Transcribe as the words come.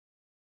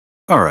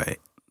Alright,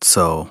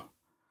 so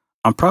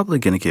I'm probably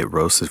gonna get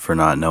roasted for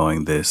not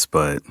knowing this,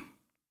 but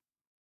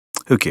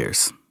who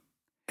cares?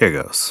 Here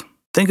goes.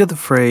 Think of the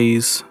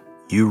phrase,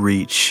 you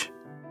reach,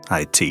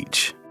 I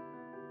teach.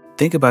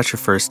 Think about your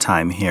first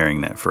time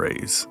hearing that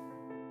phrase.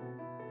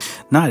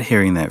 Not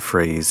hearing that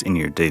phrase in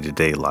your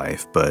day-to-day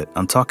life, but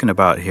I'm talking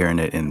about hearing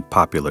it in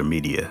popular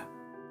media.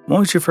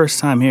 When was your first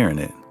time hearing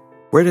it?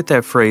 Where did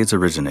that phrase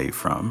originate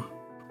from?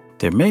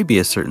 There may be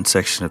a certain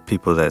section of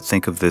people that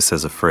think of this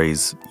as a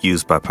phrase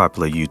used by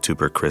popular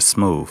YouTuber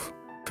Smoove.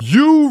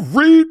 You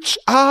reach,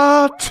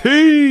 I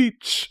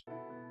teach.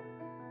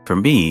 For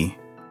me,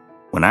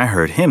 when I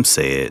heard him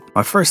say it,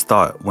 my first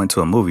thought went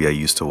to a movie I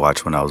used to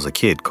watch when I was a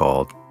kid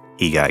called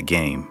He Got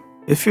Game.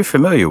 If you're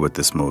familiar with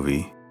this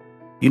movie,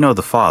 you know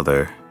the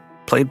father,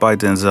 played by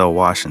Denzel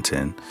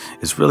Washington,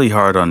 is really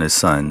hard on his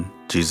son,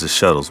 Jesus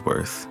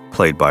Shuttlesworth,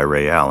 played by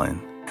Ray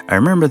Allen. I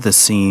remember the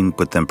scene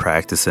with them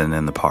practicing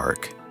in the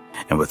park,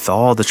 and with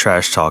all the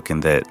trash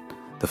talking that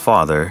the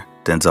father,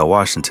 Denzel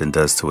Washington,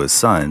 does to his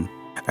son,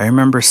 I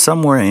remember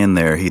somewhere in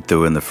there he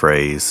threw in the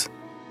phrase,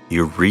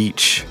 you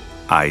reach,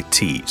 I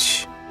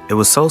teach. It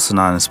was so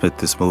synonymous with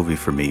this movie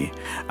for me,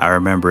 I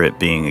remember it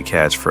being a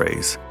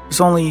catchphrase.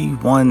 There's only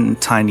one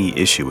tiny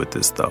issue with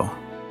this though.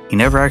 He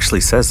never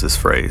actually says this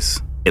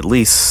phrase, at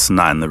least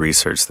not in the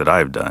research that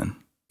I've done.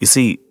 You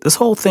see, this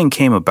whole thing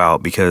came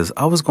about because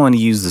I was going to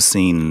use the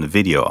scene in the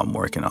video I'm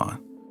working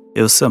on.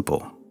 It was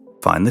simple.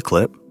 Find the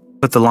clip,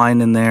 put the line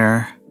in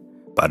there,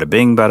 bada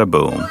bing, bada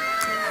boom.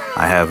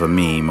 I have a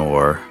meme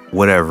or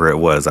whatever it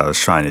was I was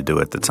trying to do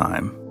at the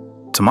time.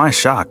 To my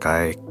shock,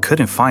 I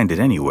couldn't find it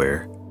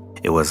anywhere.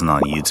 It wasn't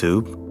on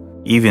YouTube.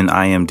 Even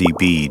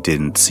IMDb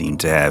didn't seem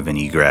to have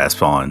any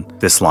grasp on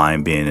this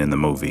line being in the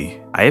movie.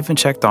 I even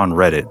checked on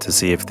Reddit to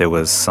see if there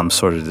was some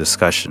sort of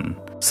discussion,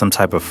 some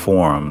type of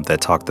forum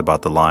that talked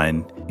about the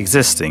line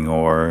existing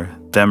or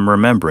them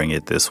remembering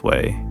it this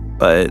way.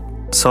 But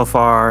so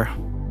far,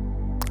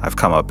 I've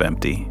come up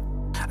empty.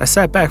 I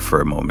sat back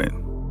for a moment,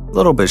 a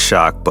little bit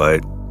shocked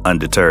but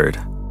undeterred.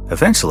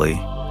 Eventually,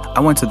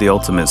 I went to the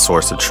ultimate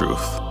source of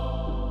truth,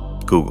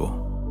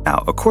 Google.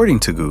 Now,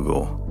 according to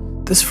Google,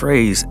 this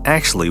phrase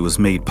actually was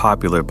made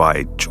popular by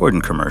a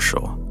Jordan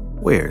commercial.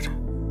 Weird.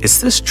 It's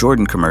this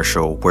Jordan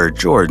commercial where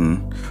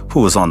Jordan,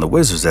 who was on the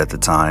Wizards at the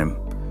time,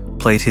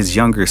 played his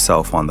younger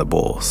self on the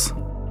Bulls.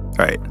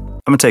 Alright, I'm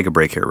gonna take a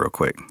break here real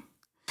quick.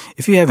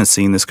 If you haven't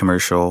seen this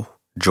commercial,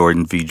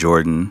 Jordan v.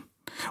 Jordan,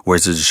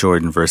 Wizards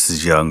Jordan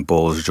versus Young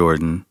Bulls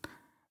Jordan,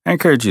 I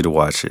encourage you to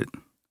watch it.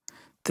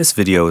 This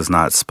video is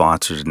not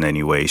sponsored in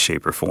any way,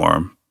 shape, or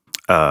form.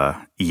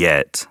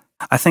 Yet.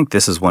 I think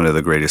this is one of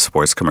the greatest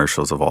sports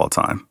commercials of all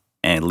time.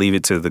 And leave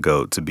it to the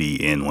GOAT to be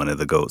in one of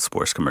the GOAT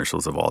sports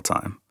commercials of all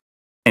time.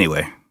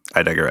 Anyway,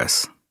 I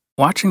digress.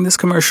 Watching this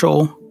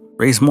commercial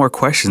raised more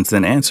questions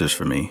than answers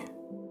for me.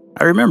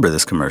 I remember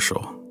this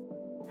commercial.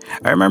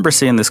 I remember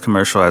seeing this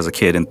commercial as a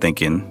kid and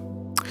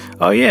thinking,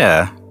 oh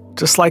yeah,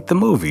 just like the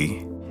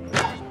movie.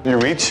 You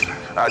reach,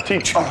 I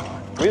teach.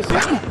 We'll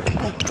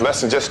see.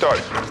 Lesson just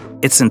started.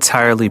 It's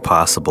entirely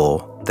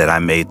possible that I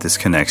made this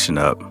connection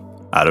up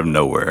out of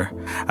nowhere.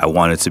 I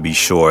wanted to be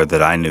sure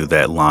that I knew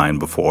that line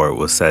before it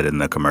was said in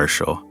the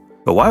commercial.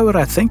 But why would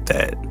I think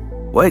that?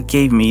 What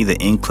gave me the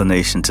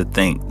inclination to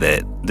think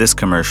that this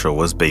commercial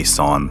was based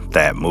on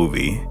that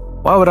movie?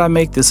 Why would I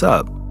make this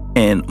up?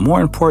 And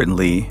more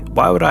importantly,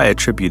 why would I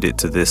attribute it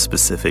to this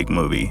specific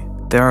movie?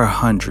 There are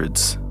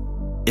hundreds,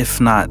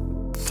 if not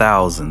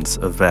thousands,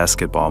 of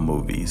basketball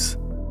movies.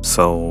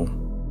 So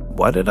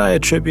why did I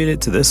attribute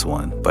it to this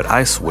one? But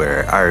I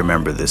swear I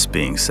remember this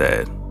being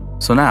said.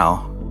 So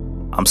now,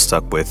 I'm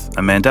stuck with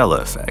a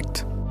Mandela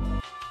Effect.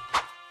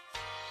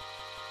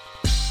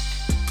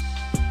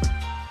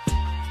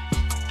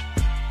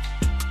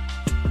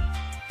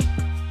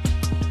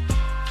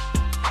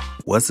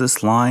 Was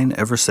this line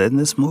ever said in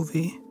this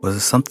movie? Was it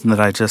something that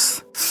I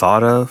just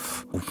thought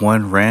of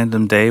one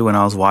random day when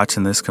I was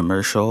watching this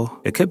commercial?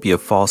 It could be a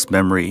false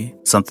memory,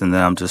 something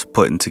that I'm just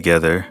putting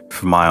together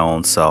for my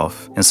own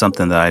self, and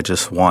something that I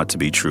just want to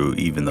be true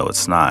even though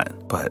it's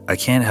not. But I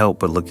can't help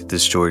but look at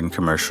this Jordan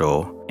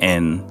commercial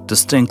and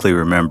distinctly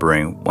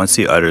remembering once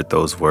he uttered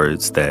those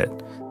words that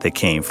they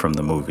came from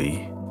the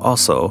movie.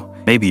 Also,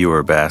 maybe you were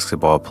a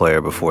basketball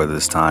player before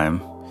this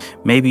time.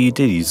 Maybe you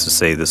did used to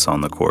say this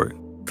on the court.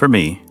 For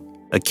me,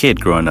 a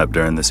kid growing up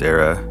during this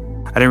era,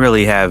 I didn't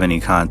really have any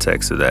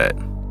context of that.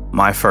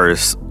 My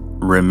first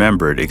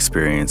remembered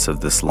experience of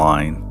this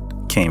line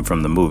came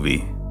from the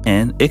movie,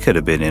 and it could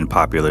have been in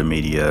popular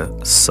media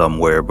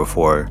somewhere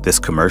before this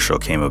commercial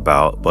came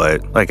about,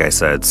 but like I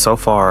said, so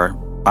far,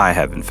 I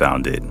haven't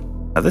found it.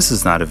 Now, this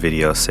is not a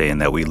video saying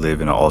that we live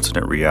in an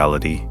alternate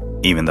reality,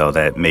 even though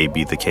that may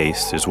be the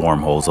case. There's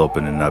wormholes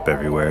opening up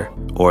everywhere,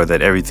 or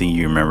that everything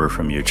you remember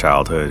from your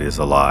childhood is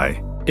a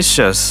lie. It's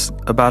just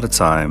about a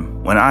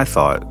time when I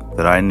thought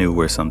that I knew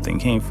where something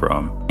came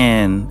from,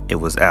 and it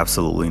was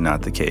absolutely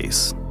not the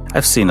case.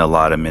 I've seen a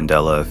lot of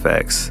Mandela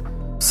Effects.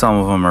 Some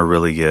of them are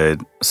really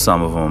good.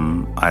 Some of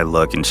them I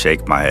look and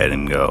shake my head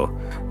and go,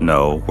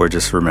 no, we're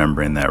just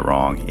remembering that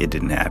wrong. It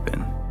didn't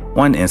happen.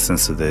 One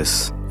instance of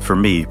this, for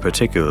me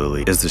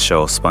particularly, is the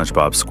show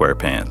Spongebob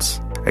Squarepants.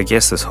 I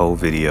guess this whole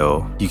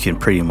video, you can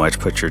pretty much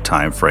put your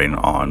time frame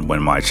on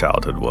when my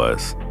childhood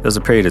was. There was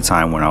a period of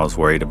time when I was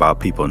worried about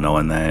people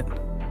knowing that,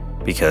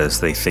 because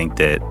they think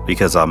that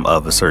because I'm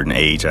of a certain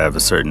age, I have a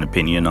certain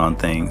opinion on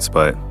things,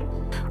 but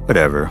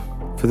whatever.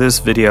 For this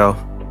video,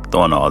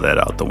 throwing all that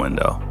out the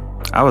window.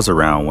 I was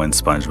around when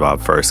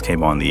SpongeBob first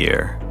came on the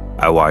air.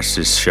 I watched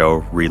this show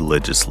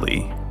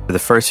religiously for the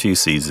first few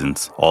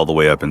seasons, all the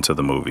way up into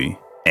the movie.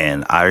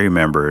 And I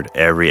remembered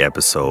every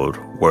episode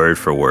word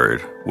for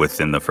word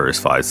within the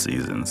first 5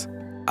 seasons.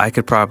 I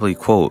could probably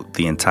quote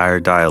the entire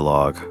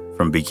dialogue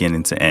from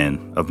beginning to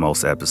end of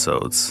most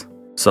episodes.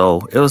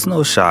 So it was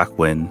no shock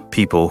when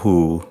people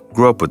who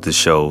grew up with the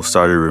show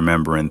started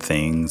remembering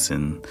things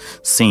and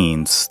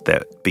scenes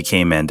that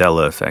became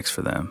Mandela Effects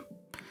for them.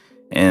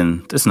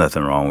 And there's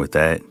nothing wrong with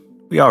that.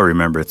 We all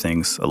remember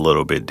things a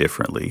little bit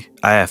differently.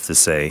 I have to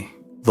say,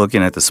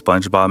 looking at the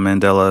SpongeBob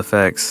Mandela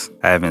Effects,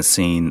 I haven't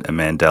seen a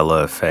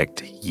Mandela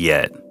Effect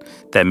yet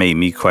that made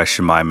me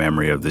question my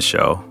memory of the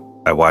show.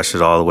 I watched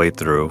it all the way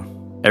through.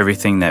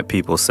 Everything that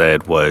people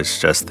said was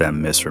just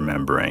them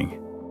misremembering.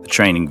 The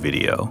training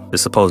video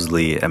is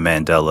supposedly a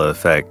Mandela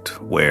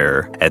Effect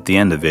where, at the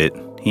end of it,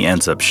 he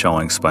ends up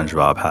showing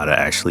SpongeBob how to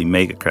actually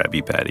make a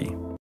Krabby Patty.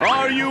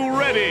 Are you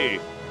ready?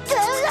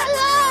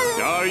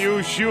 Are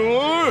you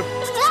sure?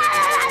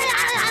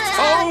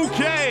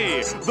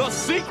 Okay, the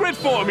secret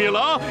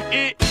formula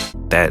is...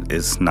 That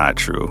is not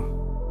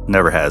true.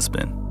 Never has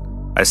been.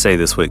 I say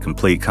this with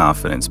complete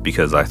confidence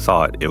because I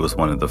thought it was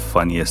one of the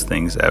funniest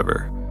things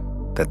ever,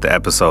 that the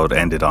episode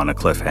ended on a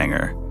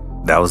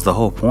cliffhanger. That was the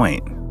whole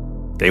point.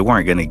 They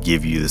weren't going to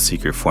give you the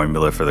secret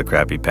formula for the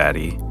Krabby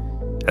Patty.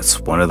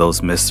 That's one of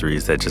those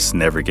mysteries that just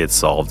never gets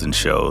solved in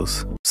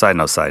shows. Side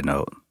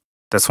note,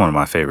 that's one of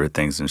my favorite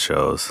things in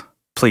shows.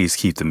 Please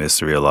keep the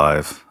mystery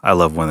alive. I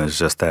love when there's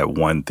just that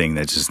one thing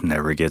that just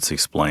never gets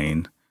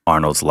explained.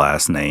 Arnold's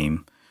last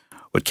name,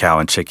 what Cow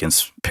and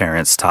Chicken's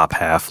parents' top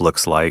half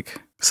looks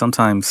like.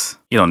 Sometimes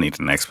you don't need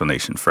an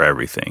explanation for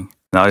everything.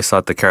 And I always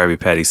thought the Krabby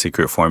Patty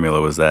secret formula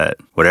was that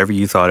whatever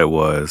you thought it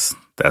was,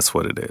 that's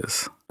what it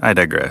is. I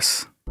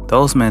digress.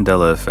 Those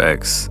Mandela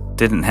Effects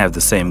didn't have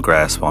the same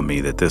grasp on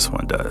me that this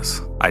one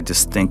does. I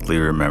distinctly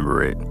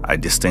remember it. I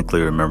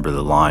distinctly remember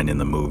the line in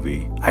the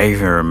movie. I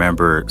even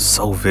remember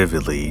so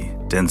vividly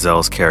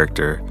Denzel's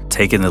character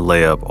taking the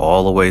layup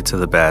all the way to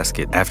the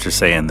basket after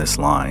saying this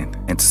line.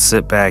 And to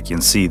sit back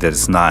and see that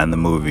it's not in the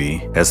movie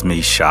has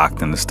me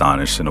shocked and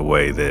astonished in a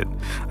way that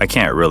I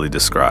can't really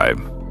describe.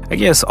 I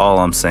guess all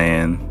I'm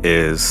saying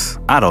is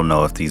I don't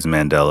know if these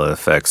Mandela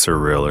Effects are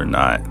real or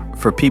not.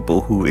 For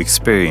people who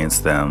experience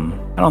them,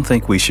 I don't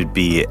think we should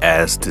be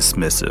as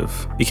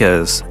dismissive,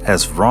 because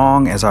as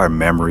wrong as our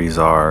memories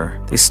are,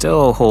 they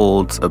still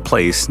hold a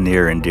place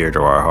near and dear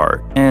to our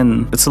heart.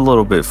 And it's a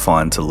little bit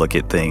fun to look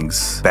at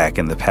things back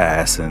in the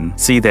past and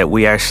see that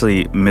we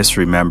actually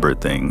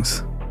misremembered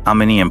things. How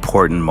many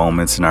important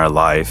moments in our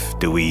life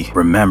do we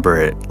remember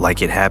it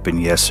like it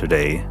happened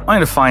yesterday, only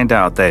to find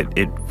out that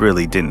it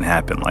really didn't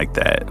happen like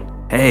that?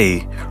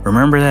 Hey,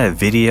 remember that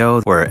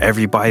video where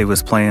everybody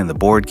was playing the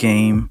board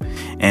game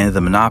and the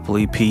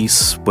Monopoly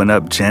piece went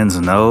up Jen's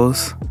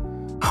nose?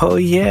 Oh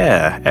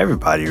yeah,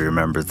 everybody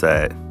remembers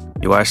that.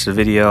 You watch the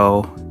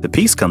video, the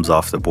piece comes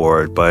off the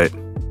board, but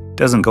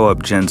doesn't go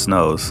up Jen's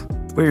nose.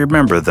 We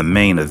remember the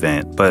main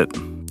event, but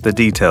the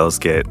details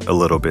get a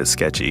little bit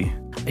sketchy.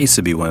 I used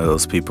to be one of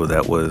those people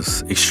that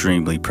was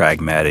extremely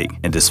pragmatic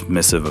and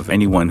dismissive of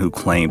anyone who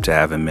claimed to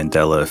have a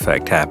Mandela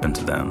Effect happen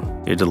to them.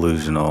 You're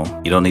delusional.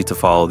 You don't need to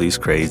follow these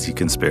crazy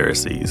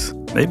conspiracies.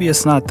 Maybe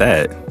it's not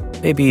that.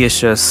 Maybe it's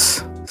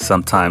just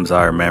sometimes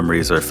our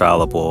memories are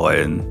fallible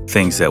and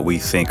things that we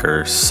think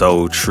are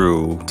so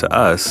true to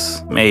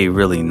us may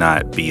really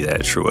not be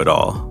that true at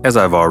all. As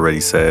I've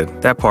already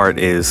said, that part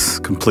is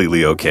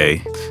completely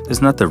okay.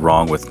 There's nothing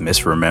wrong with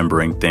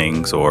misremembering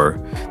things or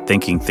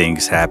thinking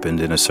things happened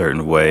in a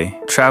certain way.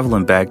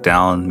 Traveling back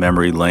down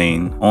memory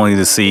lane only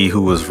to see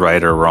who was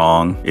right or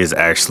wrong is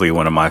actually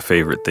one of my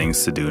favorite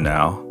things to do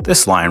now.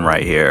 This line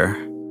right here,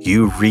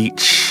 "You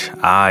reach,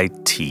 I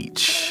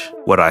teach."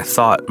 What I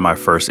thought my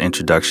first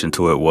introduction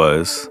to it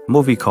was a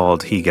movie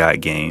called He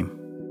Got Game.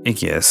 And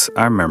yes,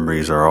 our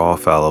memories are all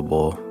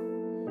fallible.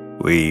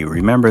 We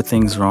remember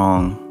things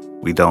wrong.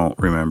 We don't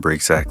remember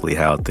exactly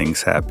how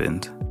things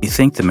happened. You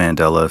think the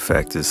Mandela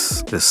Effect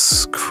is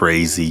this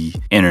crazy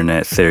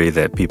internet theory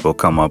that people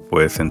come up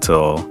with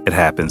until it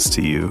happens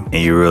to you,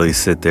 and you really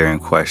sit there and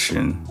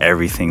question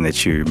everything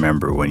that you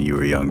remember when you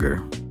were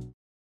younger.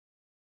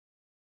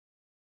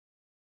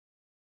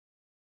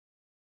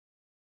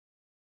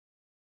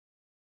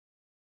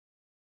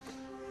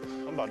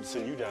 I'm about to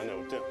send you down there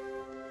with them.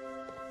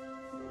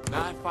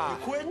 9-5. You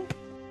quitting?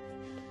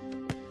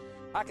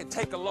 I can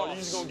take a loss. Oh, you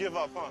just gonna give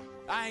up, huh?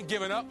 I ain't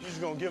giving up. You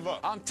just gonna give up?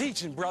 I'm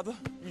teaching, brother.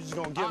 You just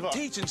gonna give up? I'm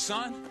teaching,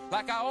 son,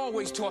 like I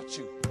always taught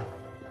you.